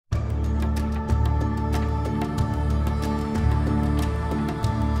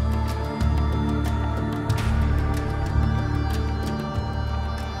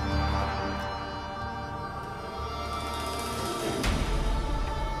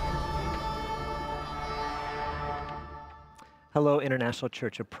Hello, International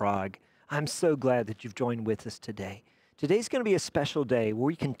Church of Prague. I'm so glad that you've joined with us today. Today's going to be a special day where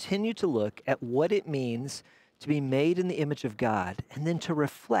we continue to look at what it means to be made in the image of God and then to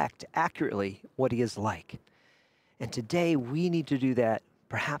reflect accurately what He is like. And today we need to do that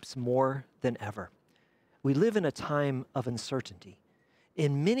perhaps more than ever. We live in a time of uncertainty.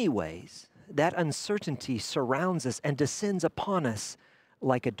 In many ways, that uncertainty surrounds us and descends upon us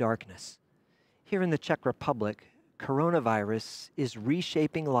like a darkness. Here in the Czech Republic, coronavirus is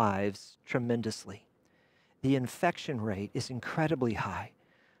reshaping lives tremendously. The infection rate is incredibly high.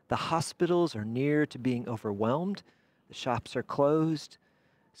 The hospitals are near to being overwhelmed. The shops are closed.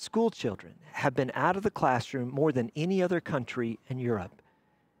 School children have been out of the classroom more than any other country in Europe.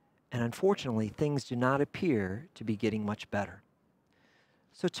 And unfortunately, things do not appear to be getting much better.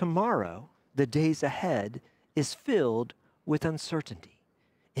 So tomorrow, the days ahead, is filled with uncertainty.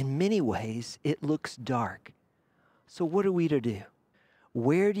 In many ways, it looks dark. So what are we to do?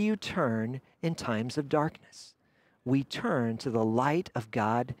 Where do you turn in times of darkness? We turn to the light of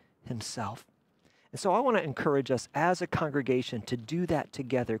God Himself. And so I want to encourage us as a congregation to do that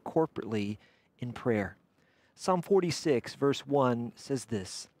together corporately in prayer. Psalm 46, verse 1 says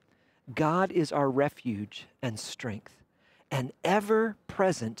this: God is our refuge and strength, an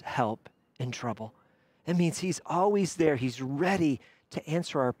ever-present help in trouble. It means He's always there. He's ready to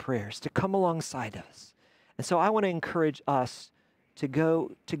answer our prayers, to come alongside us. And so I want to encourage us to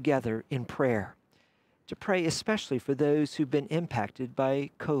go together in prayer, to pray especially for those who've been impacted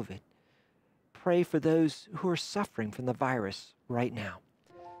by COVID. Pray for those who are suffering from the virus right now.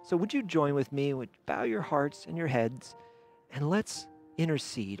 So would you join with me? Would bow your hearts and your heads, and let's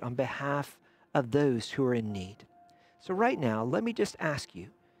intercede on behalf of those who are in need. So right now, let me just ask you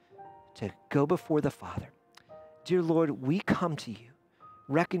to go before the Father. Dear Lord, we come to you,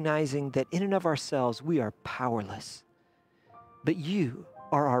 recognizing that in and of ourselves we are powerless, but you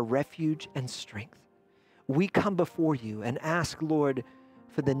are our refuge and strength. We come before you and ask, Lord,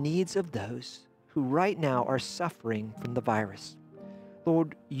 for the needs of those who right now are suffering from the virus.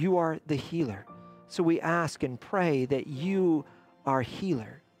 Lord, you are the healer, so we ask and pray that you, our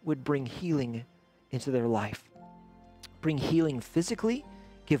healer, would bring healing into their life. Bring healing physically,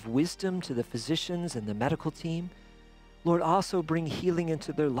 give wisdom to the physicians and the medical team. Lord, also bring healing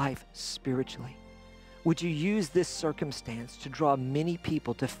into their life spiritually. Would you use this circumstance to draw many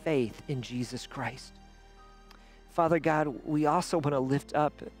people to faith in Jesus Christ? Father God, we also want to lift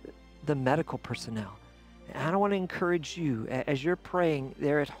up the medical personnel. And I want to encourage you as you're praying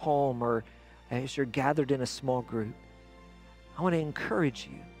there at home or as you're gathered in a small group. I want to encourage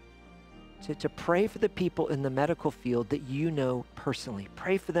you to pray for the people in the medical field that you know personally.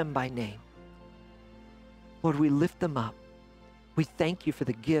 Pray for them by name. Lord, we lift them up. We thank you for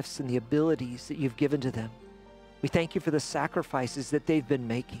the gifts and the abilities that you've given to them. We thank you for the sacrifices that they've been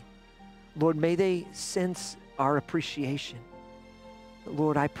making. Lord, may they sense our appreciation.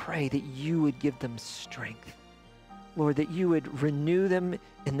 Lord, I pray that you would give them strength. Lord, that you would renew them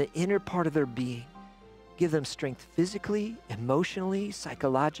in the inner part of their being. Give them strength physically, emotionally,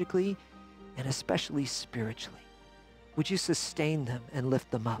 psychologically, and especially spiritually. Would you sustain them and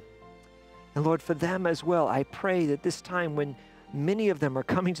lift them up? And Lord, for them as well, I pray that this time when many of them are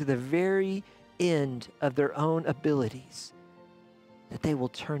coming to the very end of their own abilities, that they will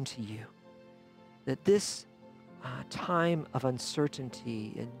turn to you. That this time of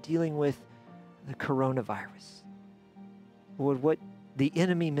uncertainty and dealing with the coronavirus, Lord, what the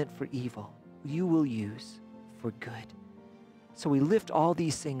enemy meant for evil, you will use for good. So we lift all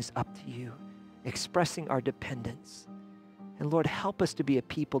these things up to you, expressing our dependence. And Lord, help us to be a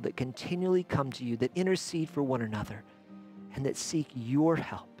people that continually come to you, that intercede for one another, and that seek your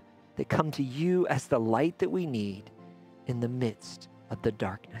help, that come to you as the light that we need in the midst of the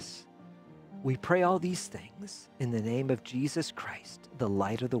darkness. We pray all these things in the name of Jesus Christ, the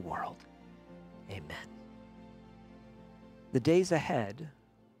light of the world. Amen. The days ahead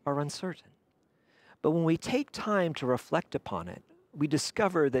are uncertain, but when we take time to reflect upon it, we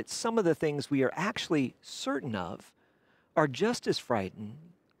discover that some of the things we are actually certain of are just as frightened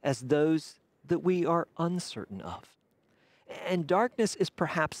as those that we are uncertain of. And darkness is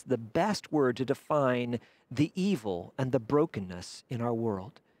perhaps the best word to define the evil and the brokenness in our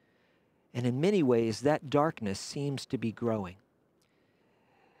world. And in many ways, that darkness seems to be growing.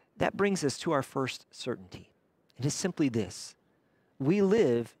 That brings us to our first certainty. It is simply this: we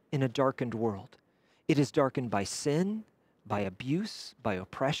live in a darkened world. It is darkened by sin, by abuse, by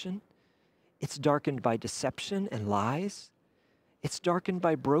oppression. It's darkened by deception and lies. It's darkened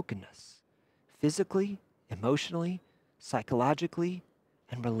by brokenness, physically, emotionally, psychologically,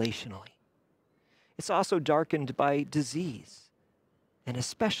 and relationally. It's also darkened by disease, and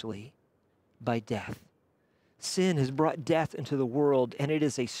especially by death. Sin has brought death into the world, and it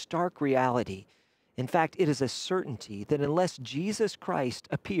is a stark reality. In fact, it is a certainty that unless Jesus Christ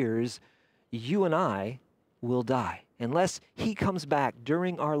appears, you and I will die. Unless he comes back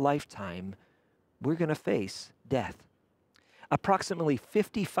during our lifetime, we're going to face death. Approximately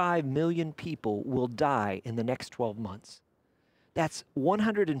 55 million people will die in the next 12 months. That's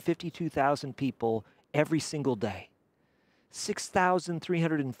 152,000 people every single day.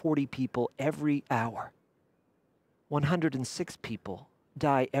 6,340 people every hour. 106 people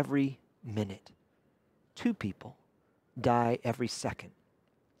die every minute. 2 people die every second.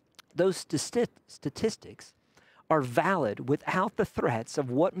 Those statistics are valid without the threats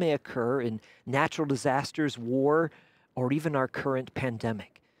of what may occur in natural disasters, war, or even our current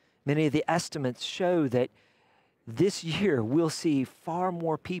pandemic. Many of the estimates show that this year we'll see far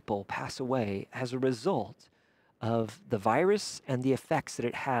more people pass away as a result of the virus and the effects that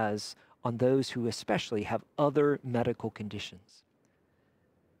it has on those who especially have other medical conditions.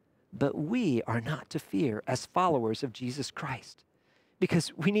 But we are not to fear as followers of Jesus Christ,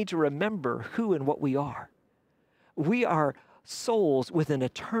 because we need to remember who and what we are. We are souls with an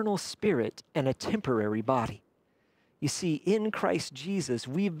eternal spirit and a temporary body. You see, in Christ Jesus,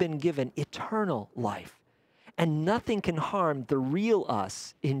 we've been given eternal life, and nothing can harm the real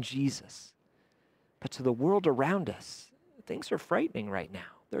us in Jesus. But to the world around us, things are frightening right now.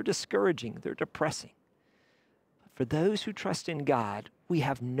 They're discouraging, they're depressing. But for those who trust in God, we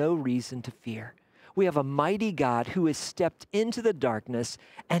have no reason to fear. We have a mighty God who has stepped into the darkness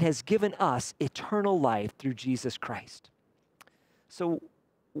and has given us eternal life through Jesus Christ. So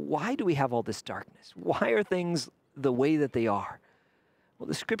why do we have all this darkness? Why are things the way that they are? Well,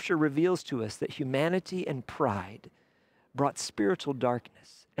 the scripture reveals to us that humanity and pride brought spiritual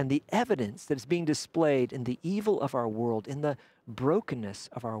darkness, and the evidence that is being displayed in the evil of our world, in the brokenness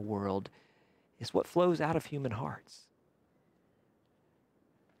of our world, is what flows out of human hearts.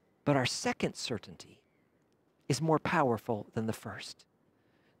 But our second certainty is more powerful than the first.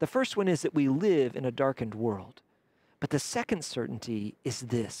 The first one is that we live in a darkened world. But the second certainty is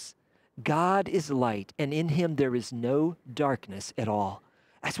this: God is light, and in him there is no darkness at all.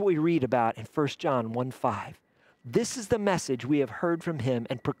 That's what we read about in 1 John 1:5. This is the message we have heard from him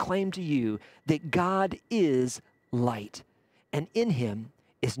and proclaim to you, that God is light, and in him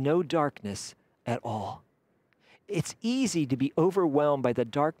is no darkness at all. It's easy to be overwhelmed by the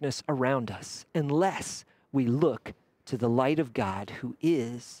darkness around us unless we look to the light of God, who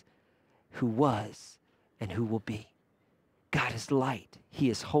is, who was, and who will be. God is light, he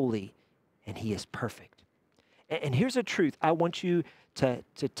is holy, and he is perfect. And here's a truth I want you to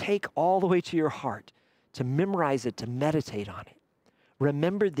take all the way to your heart, to memorize it, to meditate on it.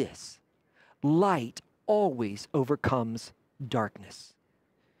 Remember this: light always overcomes darkness.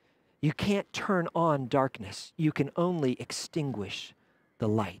 You can't turn on darkness. You can only extinguish the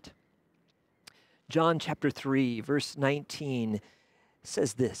light. John chapter 3, verse 19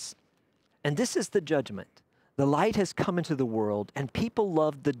 says this: "And this is the judgment. The light has come into the world, and people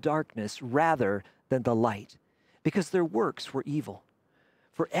loved the darkness rather than the light, because their works were evil.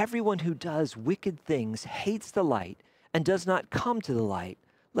 For everyone who does wicked things hates the light and does not come to the light,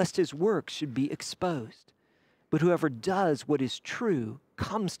 lest his works should be exposed. But whoever does what is true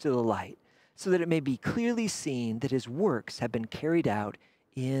comes to the light, so that it may be clearly seen that his works have been carried out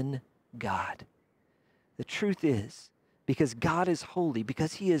in God." The truth is, because God is holy,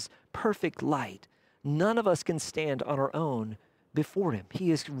 because he is perfect light, none of us can stand on our own before him.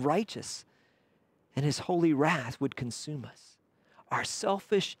 He is righteous, and his holy wrath would consume us. Our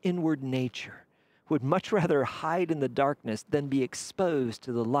selfish inward nature would much rather hide in the darkness than be exposed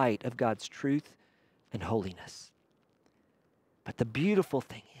to the light of God's truth and holiness. But the beautiful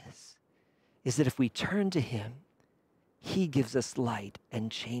thing is that if we turn to him, he gives us light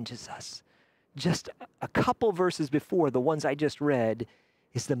and changes us. Just a couple verses before the ones I just read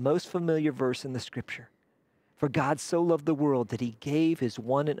is the most familiar verse in the scripture. "For God so loved the world that he gave his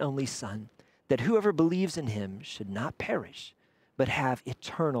one and only Son, that whoever believes in him should not perish, but have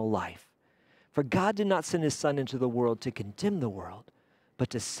eternal life. For God did not send his Son into the world to condemn the world, but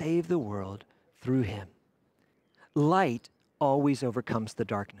to save the world through him." Light always overcomes the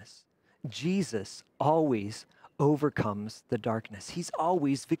darkness. Jesus always overcomes the darkness. He's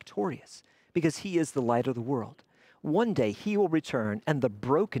always victorious because he is the light of the world. One day he will return and the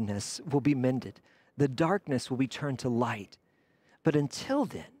brokenness will be mended. The darkness will be turned to light. But until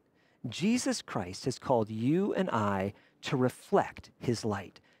then, Jesus Christ has called you and I to reflect his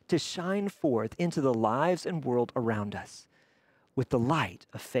light, to shine forth into the lives and world around us with the light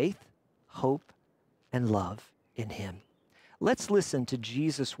of faith, hope, and love in him. Let's listen to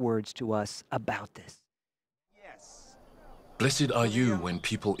Jesus' words to us about this. Blessed are you when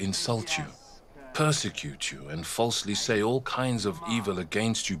people insult you, persecute you, and falsely say all kinds of evil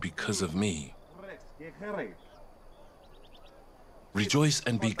against you because of me. Rejoice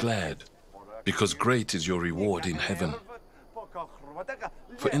and be glad, because great is your reward in heaven.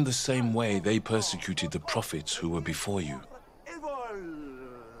 For in the same way they persecuted the prophets who were before you.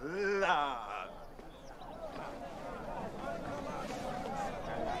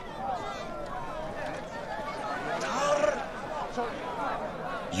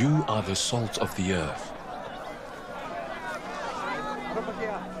 You are the salt of the earth.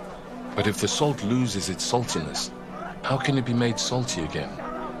 But if the salt loses its saltiness, how can it be made salty again?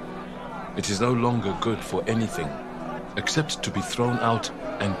 It is no longer good for anything, except to be thrown out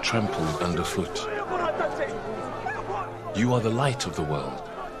and trampled underfoot. You are the light of the world.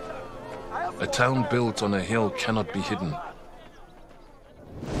 A town built on a hill cannot be hidden.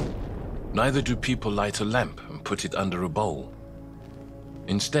 Neither do people light a lamp and put it under a bowl.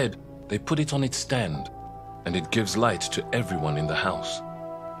 Instead, they put it on its stand, and it gives light to everyone in the house.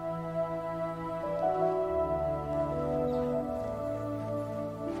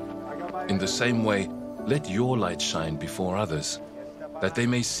 In the same way, let your light shine before others, that they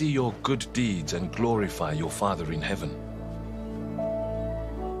may see your good deeds and glorify your Father in heaven.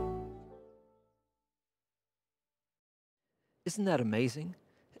 Isn't that amazing?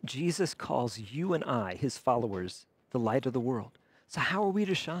 Jesus calls you and I, his followers, the light of the world. So how are we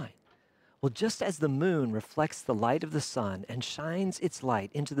to shine? Well, just as the moon reflects the light of the sun and shines its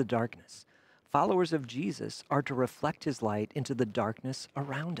light into the darkness, followers of Jesus are to reflect his light into the darkness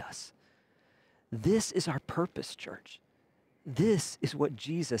around us. This is our purpose, church. This is what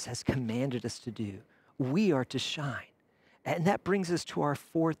Jesus has commanded us to do. We are to shine. And that brings us to our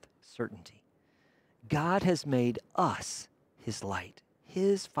fourth certainty. God has made us his light,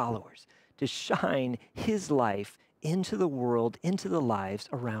 his followers, to shine his life into the world, into the lives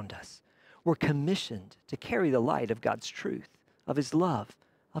around us. We're commissioned to carry the light of God's truth, of his love,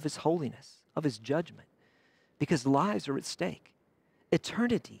 of his holiness, of his judgment, because lives are at stake.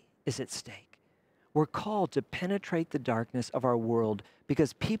 Eternity is at stake. We're called to penetrate the darkness of our world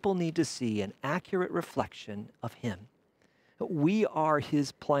because people need to see an accurate reflection of him. We are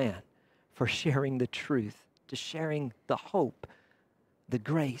his plan for sharing the truth, to sharing the hope, the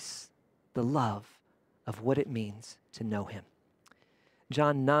grace, the love of what it means to know him.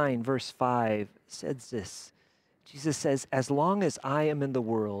 John 9, verse 5 says this. Jesus says, "As long as I am in the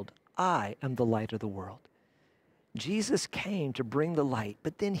world, I am the light of the world." Jesus came to bring the light,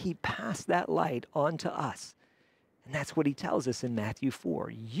 but then he passed that light on to us. And that's what he tells us in Matthew 4.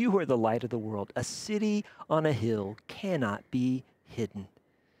 You are the light of the world. A city on a hill cannot be hidden.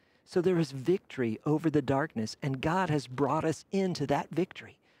 So there is victory over the darkness, and God has brought us into that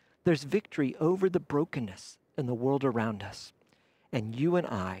victory. There's victory over the brokenness in the world around us. And you and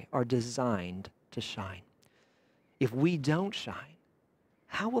I are designed to shine. If we don't shine,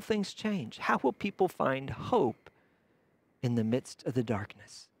 how will things change? How will people find hope in the midst of the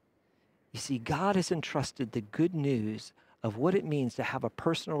darkness? You see, God has entrusted the good news of what it means to have a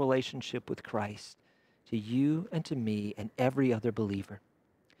personal relationship with Christ to you and to me and every other believer.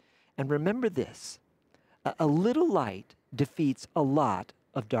 And remember this, a little light defeats a lot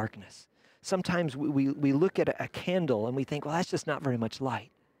of darkness. Sometimes we look at a candle and we think, well, that's just not very much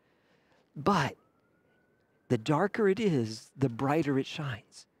light. But the darker it is, the brighter it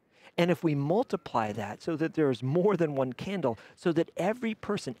shines. And if we multiply that so that there's more than one candle, so that every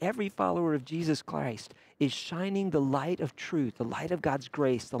person, every follower of Jesus Christ is shining the light of truth, the light of God's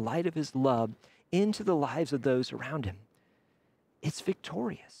grace, the light of his love into the lives of those around him, it's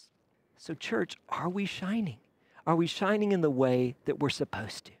victorious. So church, are we shining? Are we shining in the way that we're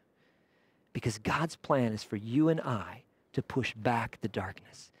supposed to? Because God's plan is for you and I to push back the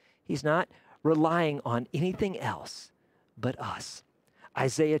darkness. He's not relying on anything else but us.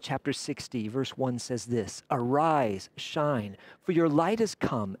 Isaiah chapter 60, verse 1 says this, "Arise, shine, for your light has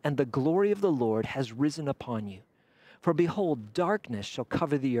come, and the glory of the Lord has risen upon you. For behold, darkness shall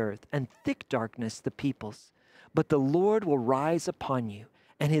cover the earth, and thick darkness the peoples. But the Lord will rise upon you,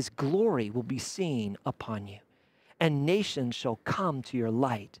 and his glory will be seen upon you. And nations shall come to your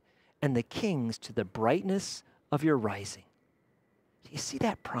light, and the kings to the brightness of your rising." Do you see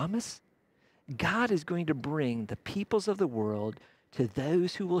that promise? God is going to bring the peoples of the world to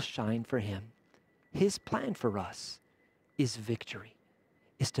those who will shine for him. His plan for us is victory,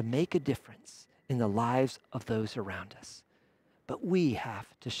 is to make a difference in the lives of those around us. But we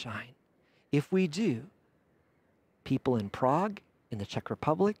have to shine. If we do, people in Prague, in the Czech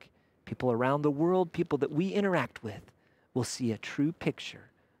Republic, people around the world, people that we interact with, will see a true picture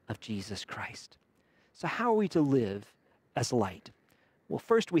of Jesus Christ. So how are we to live as light? Well,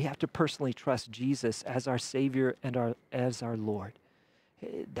 first we have to personally trust Jesus as our Savior and as our Lord.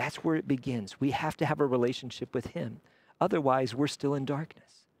 That's where it begins. We have to have a relationship with him. Otherwise, we're still in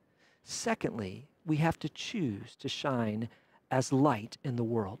darkness. Secondly, we have to choose to shine as light in the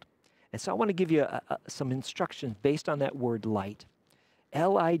world. And so I want to give you some instructions based on that word light.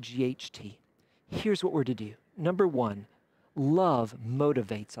 L-I-G-H-T. Here's what we're to do. Number one, love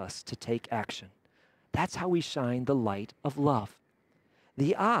motivates us to take action. That's how we shine the light of love.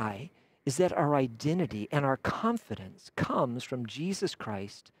 The I is that our identity and our confidence comes from Jesus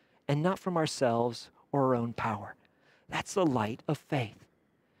Christ and not from ourselves or our own power. That's the light of faith.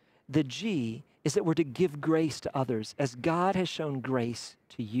 The G is that we're to give grace to others as God has shown grace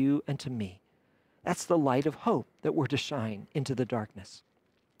to you and to me. That's the light of hope that we're to shine into the darkness.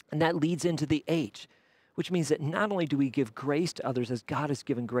 And that leads into the H, which means that not only do we give grace to others as God has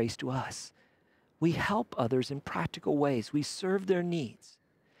given grace to us, we help others in practical ways. We serve their needs.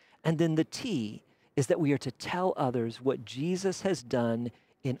 And then the T is that we are to tell others what Jesus has done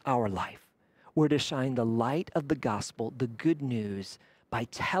in our life. We're to shine the light of the gospel, the good news, by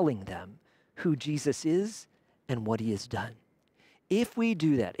telling them who Jesus is and what he has done. If we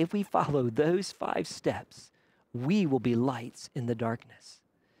do that, if we follow those 5 steps, we will be lights in the darkness.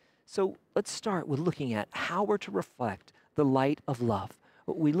 So let's start with looking at how we're to reflect the light of love.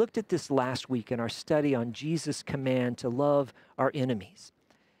 We looked at this last week in our study on Jesus' command to love our enemies.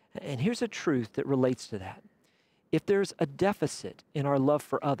 And here's a truth that relates to that. If there's a deficit in our love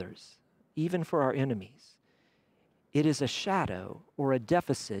for others, even for our enemies, it is a shadow or a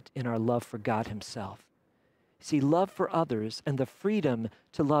deficit in our love for God himself. See, love for others and the freedom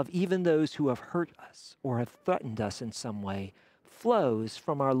to love even those who have hurt us or have threatened us in some way flows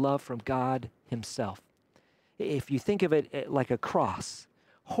from our love from God himself. If you think of it like a cross,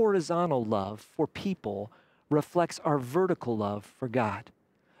 horizontal love for people reflects our vertical love for God.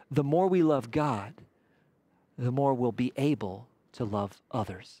 The more we love God, the more we'll be able to love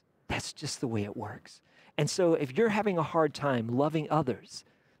others. That's just the way it works. And so if you're having a hard time loving others,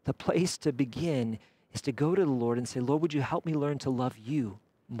 the place to begin is to go to the Lord and say, Lord, would you help me learn to love you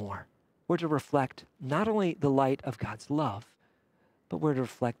more? We're to reflect not only the light of God's love, but we're to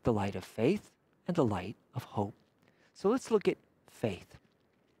reflect the light of faith and the light of hope. So let's look at faith.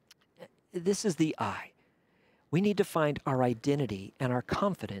 This is the I. We need to find our identity and our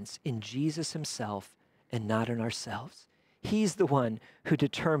confidence in Jesus himself and not in ourselves. He's the one who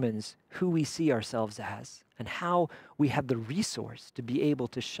determines who we see ourselves as and how we have the resource to be able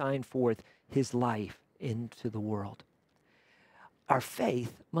to shine forth his life into the world. Our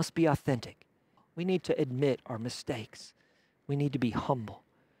faith must be authentic. We need to admit our mistakes. We need to be humble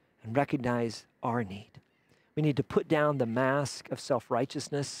and recognize our need. We need to put down the mask of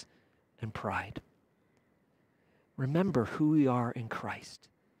self-righteousness and pride. Remember who we are in Christ.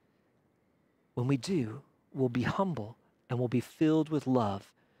 When we do, we'll be humble and we'll be filled with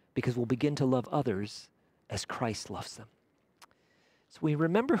love because we'll begin to love others as Christ loves them. So we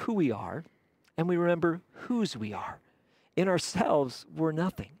remember who we are and we remember whose we are. In ourselves, we're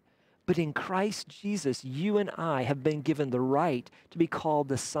nothing. But in Christ Jesus, you and I have been given the right to be called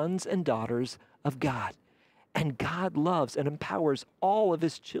the sons and daughters of God. And God loves and empowers all of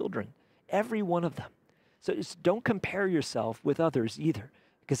his children, every one of them. So just don't compare yourself with others either,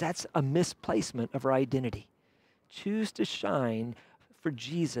 because that's a misplacement of our identity. Choose to shine for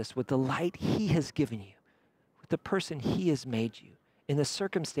Jesus with the light he has given you, with the person he has made you, in the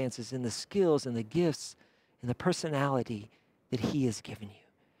circumstances, in the skills, in the gifts, in the personality that he has given you.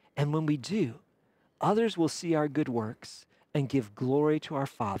 And when we do, others will see our good works and give glory to our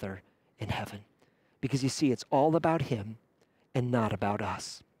Father in heaven. Because you see, it's all about him and not about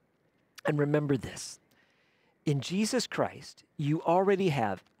us. And remember this. In Jesus Christ, you already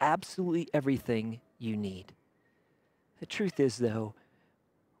have absolutely everything you need. The truth is, though,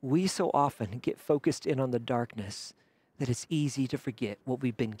 we so often get focused in on the darkness that it's easy to forget what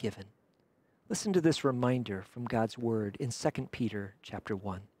we've been given. Listen to this reminder from God's word in 2 Peter chapter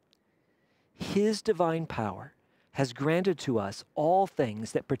 1. His divine power has granted to us all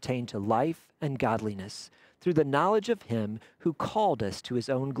things that pertain to life and godliness through the knowledge of him who called us to his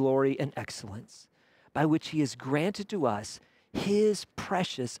own glory and excellence, by which he has granted to us his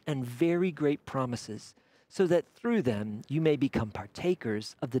precious and very great promises, so that through them you may become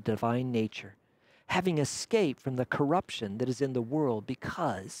partakers of the divine nature, having escaped from the corruption that is in the world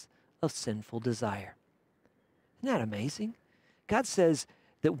because of sinful desire. Isn't that amazing? God says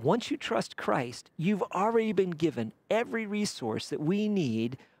that once you trust Christ, you've already been given every resource that we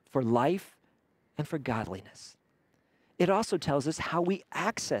need for life, and for godliness. It also tells us how we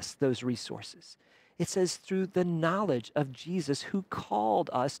access those resources. It says through the knowledge of Jesus who called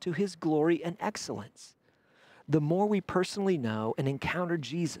us to his glory and excellence. The more we personally know and encounter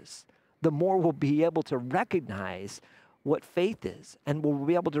Jesus, the more we'll be able to recognize what faith is, and we'll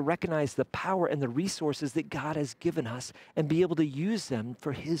be able to recognize the power and the resources that God has given us and be able to use them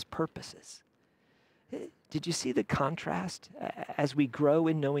for his purposes. Did you see the contrast as we grow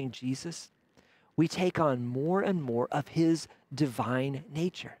in knowing Jesus? We take on more and more of his divine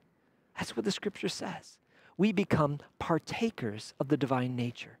nature. That's what the scripture says. We become partakers of the divine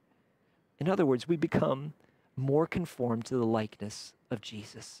nature. In other words, we become more conformed to the likeness of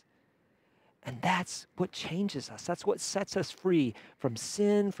Jesus. And that's what changes us. That's what sets us free from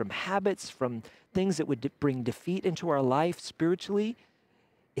sin, from habits, from things that would bring defeat into our life spiritually.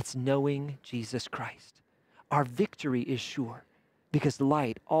 It's knowing Jesus Christ. Our victory is sure because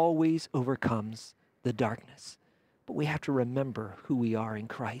light always overcomes the darkness. But we have to remember who we are in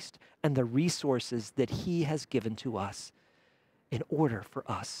Christ and the resources that he has given to us in order for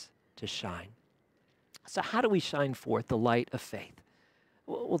us to shine. So how do we shine forth the light of faith?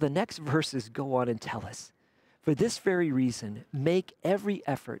 Well, the next verses go on and tell us, for this very reason, make every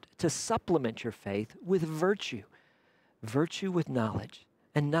effort to supplement your faith with virtue, virtue with knowledge,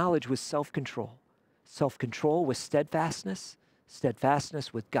 and knowledge with self-control, self-control with steadfastness,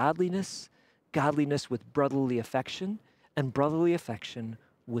 steadfastness with godliness, godliness with brotherly affection, and brotherly affection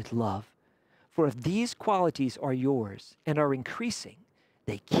with love. For if these qualities are yours and are increasing,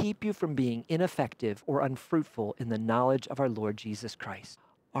 they keep you from being ineffective or unfruitful in the knowledge of our Lord Jesus Christ.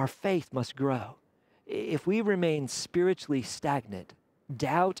 Our faith must grow. If we remain spiritually stagnant,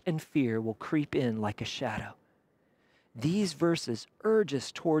 doubt and fear will creep in like a shadow. These verses urge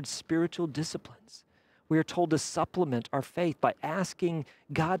us towards spiritual disciplines. We are told to supplement our faith by asking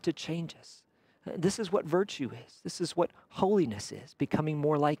God to change us. This is what virtue is. This is what holiness is, becoming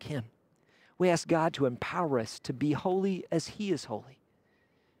more like him. We ask God to empower us to be holy as he is holy.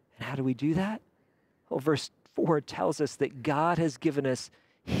 And how do we do that? Well, verse 4 tells us that God has given us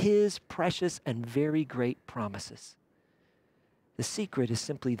his precious and very great promises. The secret is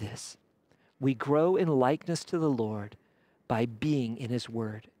simply this. We grow in likeness to the Lord by being in his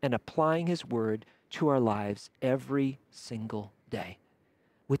word and applying his word to our lives every single day.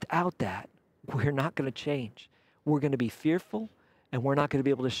 Without that, we're not going to change. We're going to be fearful, and we're not going to be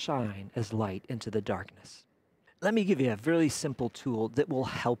able to shine as light into the darkness. Let me give you a very simple tool that will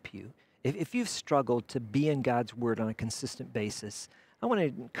help you. If you've struggled to be in God's word on a consistent basis, I want to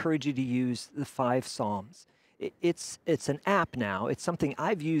encourage you to use the 5 Psalms. It's an app now. It's something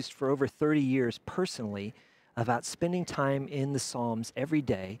I've used for over 30 years personally about spending time in the Psalms every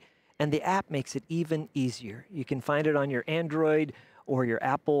day, and the app makes it even easier. You can find it on your Android or your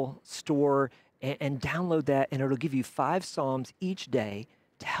Apple store and download that, and it'll give you 5 Psalms each day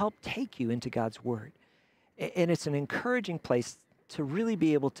to help take you into God's word. And it's an encouraging place to really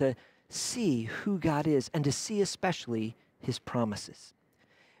be able to see who God is and to see especially his promises.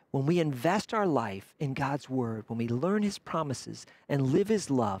 When we invest our life in God's word, when we learn his promises and live his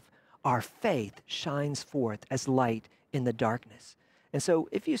love, our faith shines forth as light in the darkness. And so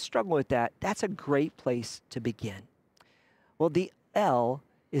if you struggle with that, that's a great place to begin. Well, the L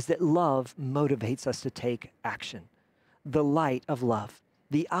is that love motivates us to take action. The light of love.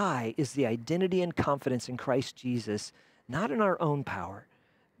 The I is the identity and confidence in Christ Jesus, not in our own power.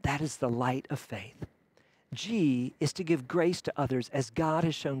 That is the light of faith. G is to give grace to others as God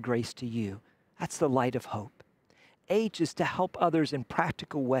has shown grace to you. That's the light of hope. H is to help others in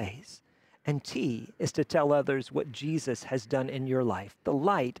practical ways. And T is to tell others what Jesus has done in your life, the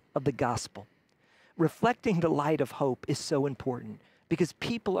light of the gospel. Reflecting the light of hope is so important because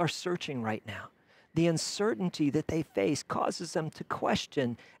people are searching right now. The uncertainty that they face causes them to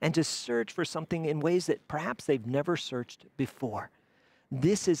question and to search for something in ways that perhaps they've never searched before.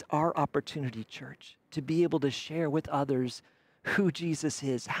 This is our opportunity, church, to be able to share with others who Jesus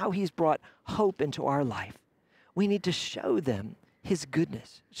is, how he's brought hope into our life. We need to show them his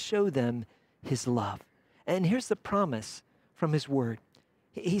goodness, show them his love. And here's the promise from his word.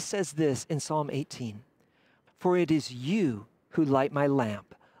 He says this in Psalm 18, "For it is you who light my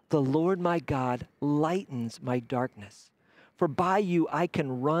lamp. The Lord my God lightens my darkness. For by you I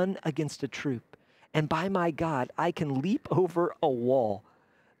can run against a troop, and by my God I can leap over a wall.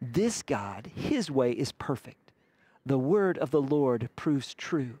 This God, his way is perfect. The word of the Lord proves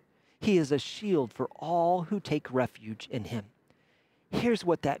true. He is a shield for all who take refuge in him." Here's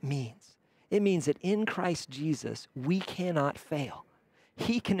what that means. It means that in Christ Jesus, we cannot fail.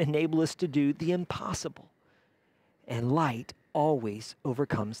 He can enable us to do the impossible. And light always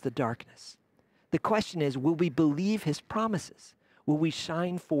overcomes the darkness. The question is, will we believe his promises? Will we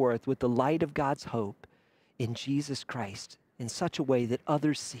shine forth with the light of God's hope in Jesus Christ in such a way that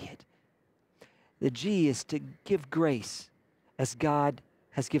others see it? The G is to give grace as God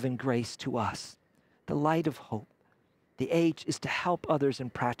has given grace to us, the light of hope. The H is to help others in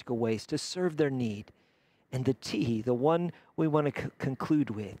practical ways, to serve their need. And the T, the one we want to conclude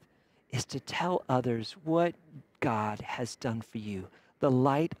with, is to tell others what God has done for you, the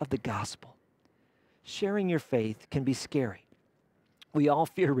light of the gospel. Sharing your faith can be scary. We all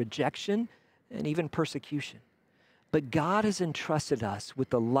fear rejection and even persecution. But God has entrusted us with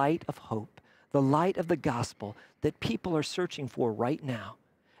the light of hope, the light of the gospel that people are searching for right now.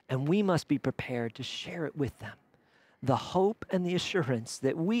 And we must be prepared to share it with them. The hope and the assurance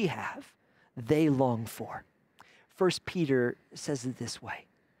that we have, they long for. 1 Peter says it this way: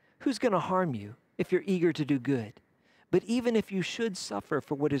 who's going to harm you if you're eager to do good? But even if you should suffer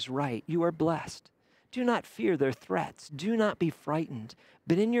for what is right, you are blessed. Do not fear their threats. Do not be frightened.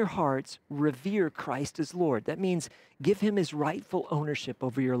 But in your hearts, revere Christ as Lord. That means give him his rightful ownership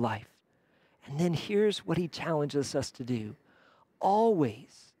over your life. And then here's what he challenges us to do.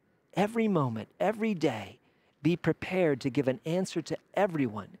 Always, every moment, every day, be prepared to give an answer to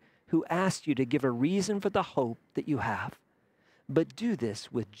everyone who asks you to give a reason for the hope that you have. But do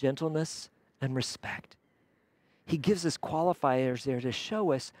this with gentleness and respect. He gives us qualifiers there to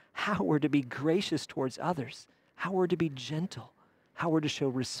show us how we're to be gracious towards others, how we're to be gentle, how we're to show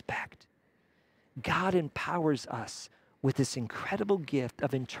respect. God empowers us with this incredible gift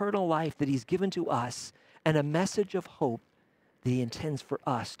of eternal life that he's given to us and a message of hope that he intends for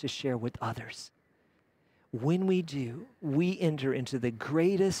us to share with others. When we do, we enter into the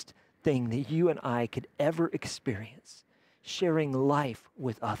greatest thing that you and I could ever experience, sharing life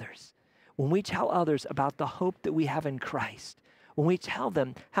with others. When we tell others about the hope that we have in Christ, when we tell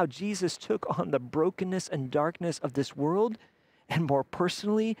them how Jesus took on the brokenness and darkness of this world, and more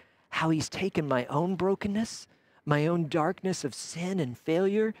personally, how he's taken my own brokenness, my own darkness of sin and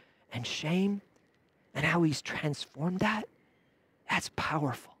failure and shame, and how he's transformed that, that's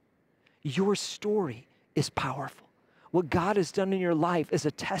powerful. Your story is powerful. What God has done in your life is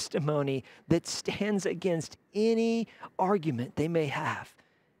a testimony that stands against any argument they may have,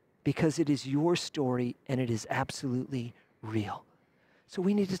 because it is your story and it is absolutely real. So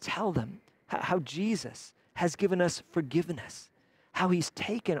we need to tell them how Jesus has given us forgiveness, how he's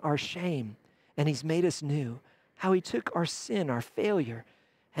taken our shame and he's made us new, how he took our sin, our failure,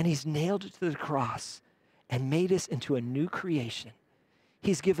 and he's nailed it to the cross and made us into a new creation.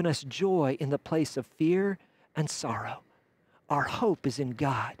 He's given us joy in the place of fear and sorrow. Our hope is in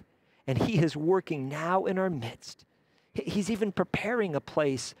God, and he is working now in our midst. He's even preparing a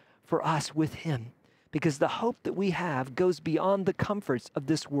place for us with him, because the hope that we have goes beyond the comforts of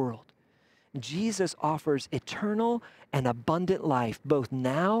this world. Jesus offers eternal and abundant life, both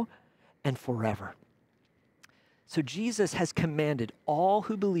now and forever. So Jesus has commanded all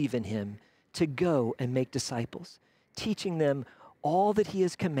who believe in him to go and make disciples, teaching them all that he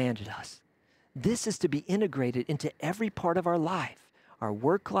has commanded us. This is to be integrated into every part of our life, our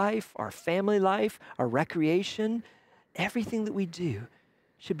work life, our family life, our recreation. Everything that we do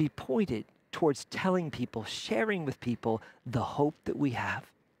should be pointed towards telling people, sharing with people the hope that we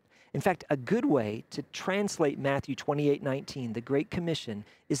have. In fact, a good way to translate Matthew 28:19, the Great Commission,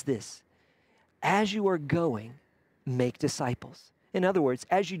 is this: as you are going, make disciples. In other words,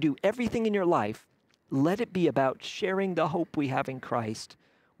 as you do everything in your life, let it be about sharing the hope we have in Christ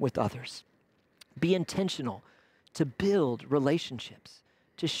with others. Be intentional to build relationships,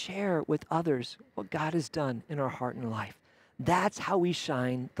 to share with others what God has done in our heart and life. That's how we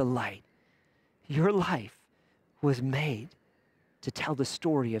shine the light. Your life was made to tell the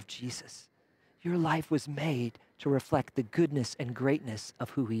story of Jesus. Your life was made to reflect the goodness and greatness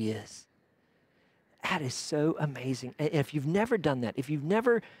of who he is. That is so amazing. And if you've never done that, if you've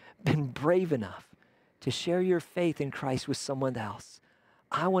never been brave enough to share your faith in Christ with someone else,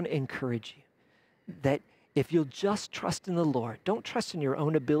 I want to encourage you that if you'll just trust in the Lord, don't trust in your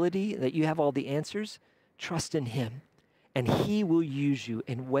own ability, that you have all the answers, trust in him, and he will use you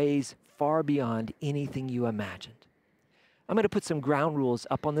in ways far beyond anything you imagined. I'm going to put some ground rules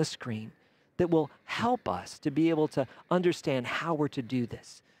up on the screen that will help us to be able to understand how we're to do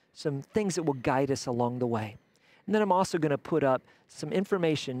this, some things that will guide us along the way. And then I'm also going to put up some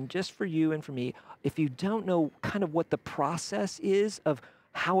information just for you and for me. If you don't know kind of what the process is of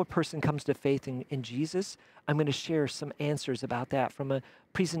how a person comes to faith in Jesus, I'm going to share some answers about that from a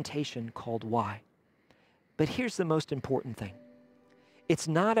presentation called Why. But here's the most important thing. It's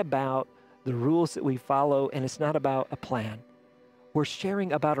not about the rules that we follow, and it's not about a plan. We're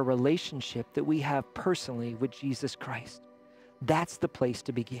sharing about a relationship that we have personally with Jesus Christ. That's the place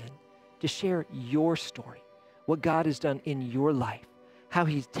to begin, to share your story, what God has done in your life, how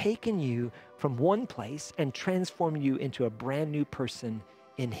he's taken you from one place and transformed you into a brand new person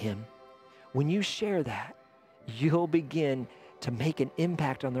in him. When you share that, you'll begin to make an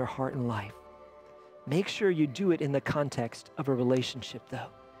impact on their heart and life. Make sure you do it in the context of a relationship, though,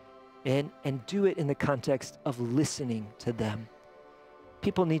 and do it in the context of listening to them.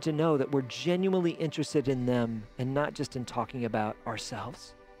 People need to know that we're genuinely interested in them and not just in talking about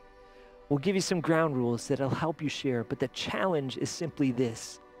ourselves. We'll give you some ground rules that'll help you share, but the challenge is simply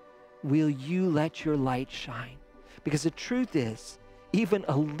this: will you let your light shine? Because the truth is, even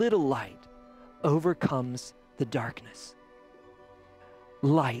a little light overcomes the darkness.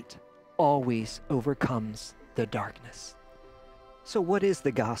 Light always overcomes the darkness. So what is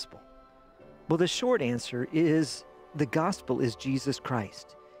the gospel? Well, the short answer is the gospel is Jesus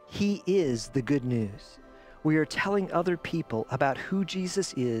Christ. He is the good news. We are telling other people about who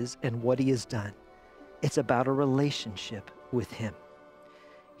Jesus is and what he has done. It's about a relationship with him.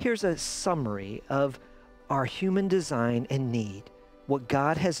 Here's a summary of our human design and need, what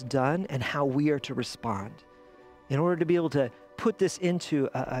God has done and how we are to respond. In order to be able to put this into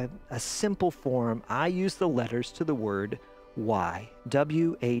a simple form, I use the letters to the word why,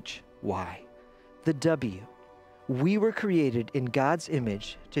 W-H-Y. The W. We were created in God's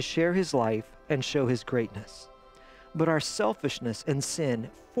image to share his life and show his greatness. But our selfishness and sin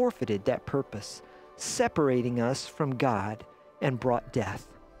forfeited that purpose, separating us from God and brought death.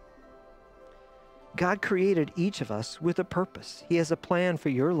 God created each of us with a purpose. He has a plan for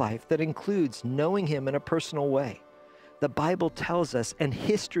your life that includes knowing him in a personal way. The Bible tells us, and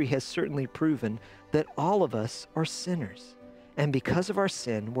history has certainly proven, that all of us are sinners. And because of our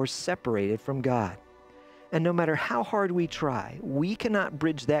sin, we're separated from God. And no matter how hard we try, we cannot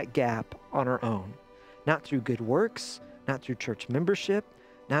bridge that gap on our own. Not through good works, not through church membership,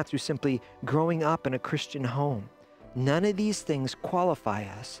 not through simply growing up in a Christian home. None of these things qualify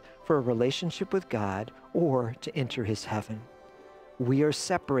us for a relationship with God or to enter his heaven. We are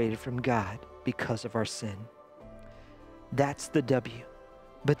separated from God because of our sin. That's the W.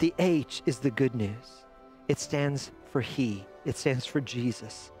 But the H is the good news. It stands for he. It stands for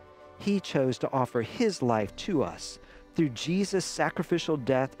Jesus. He chose to offer his life to us through Jesus' sacrificial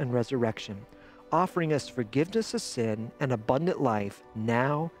death and resurrection, offering us forgiveness of sin and abundant life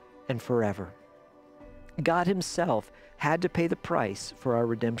now and forever. God himself had to pay the price for our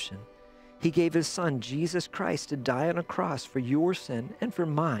redemption. He gave his son, Jesus Christ, to die on a cross for your sin and for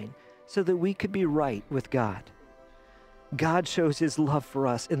mine so that we could be right with God. God shows his love for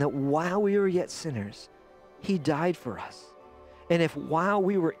us in that while we were yet sinners, he died for us. And if while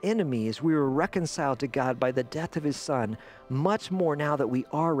we were enemies, we were reconciled to God by the death of his son, much more now that we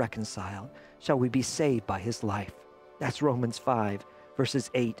are reconciled, shall we be saved by his life. That's Romans 5,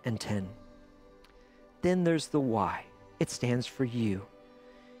 verses 8 and 10. Then there's the why. It stands for you.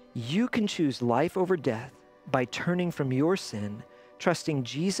 You can choose life over death by turning from your sin, trusting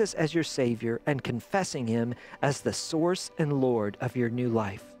Jesus as your Savior, and confessing him as the source and Lord of your new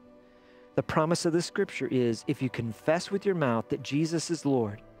life. The promise of the scripture is, if you confess with your mouth that Jesus is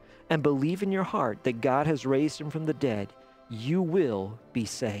Lord and believe in your heart that God has raised him from the dead, you will be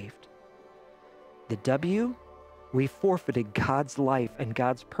saved. The W, we forfeited God's life and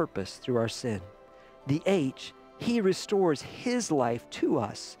God's purpose through our sin. The H, he restores his life to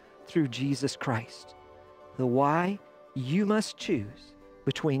us through Jesus Christ. The Y, you must choose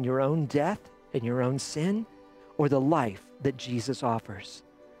between your own death and your own sin or the life that Jesus offers.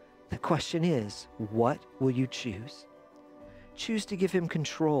 The question is, what will you choose? Choose to give him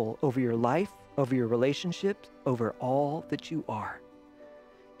control over your life, over your relationships, over all that you are.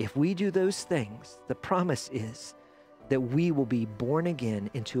 If we do those things, the promise is that we will be born again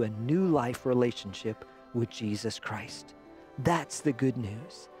into a new life relationship with Jesus Christ. That's the good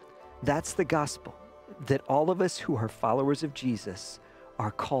news. That's the gospel that all of us who are followers of Jesus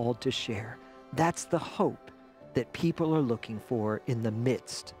are called to share. That's the hope that people are looking for in the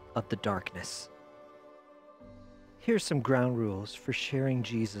midst of the darkness. Here's some ground rules for sharing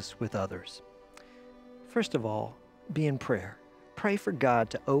Jesus with others. First of all, be in prayer. Pray for God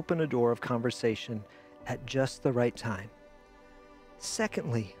to open a door of conversation at just the right time.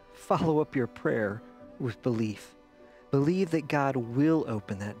 Secondly, follow up your prayer with belief. Believe that God will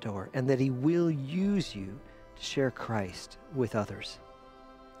open that door and that he will use you to share Christ with others.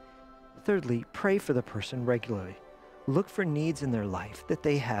 Thirdly, pray for the person regularly. Look for needs in their life that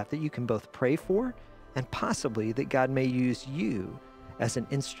they have that you can both pray for and possibly that God may use you as an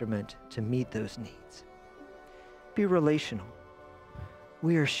instrument to meet those needs. Be relational.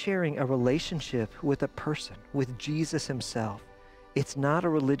 We are sharing a relationship with a person, with Jesus himself. It's not a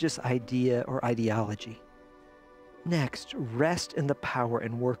religious idea or ideology. Next, rest in the power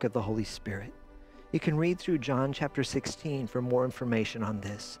and work of the Holy Spirit. You can read through John chapter 16 for more information on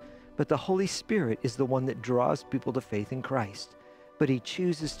this, but the Holy Spirit is the one that draws people to faith in Christ, but he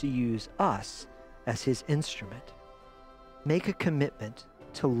chooses to use us as his instrument. Make a commitment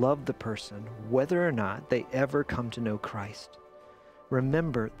to love the person, whether or not they ever come to know Christ.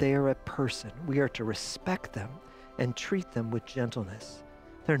 Remember, they are a person. We are to respect them and treat them with gentleness.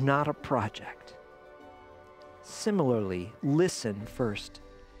 They're not a project. Similarly, listen first.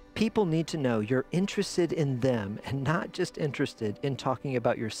 People need to know you're interested in them and not just interested in talking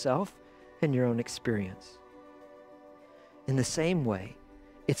about yourself and your own experience. In the same way,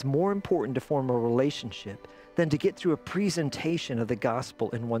 it's more important to form a relationship than to get through a presentation of the gospel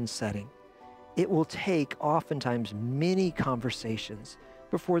in one setting. It will take oftentimes many conversations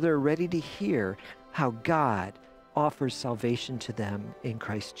before they're ready to hear how God offers salvation to them in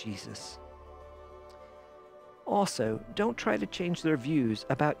Christ Jesus. Also, don't try to change their views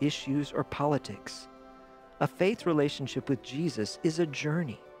about issues or politics. A faith relationship with Jesus is a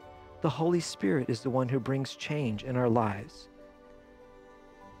journey. The Holy Spirit is the one who brings change in our lives.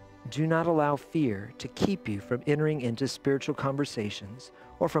 Do not allow fear to keep you from entering into spiritual conversations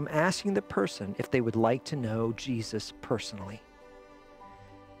or from asking the person if they would like to know Jesus personally.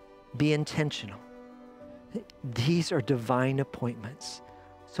 Be intentional. These are divine appointments.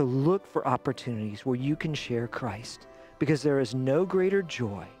 So look for opportunities where you can share Christ, because there is no greater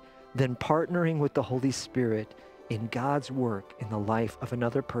joy than partnering with the Holy Spirit in God's work in the life of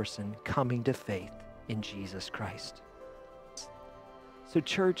another person coming to faith in Jesus Christ. So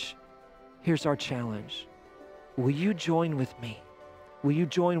church, here's our challenge. Will you join with me? Will you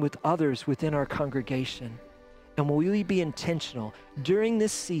join with others within our congregation? And will we be intentional during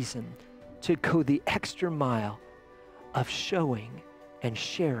this season to go the extra mile of showing and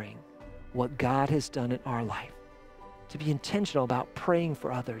sharing what God has done in our life? To be intentional about praying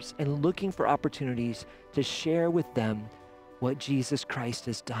for others and looking for opportunities to share with them what Jesus Christ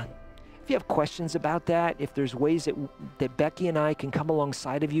has done. If you have questions about that, if there's ways that Becky and I can come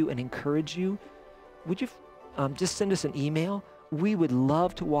alongside of you and encourage you, would you just send us an email? We would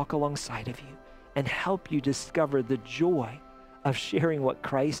love to walk alongside of you and help you discover the joy of sharing what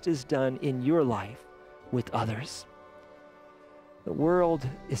Christ has done in your life with others. The world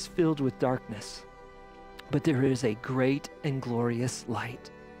is filled with darkness, but there is a great and glorious light.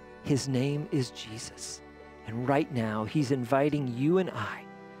 His name is Jesus. And right now, he's inviting you and I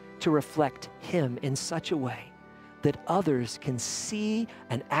to reflect him in such a way that others can see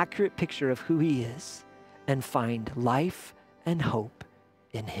an accurate picture of who he is and find life and hope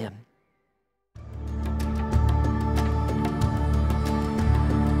in him.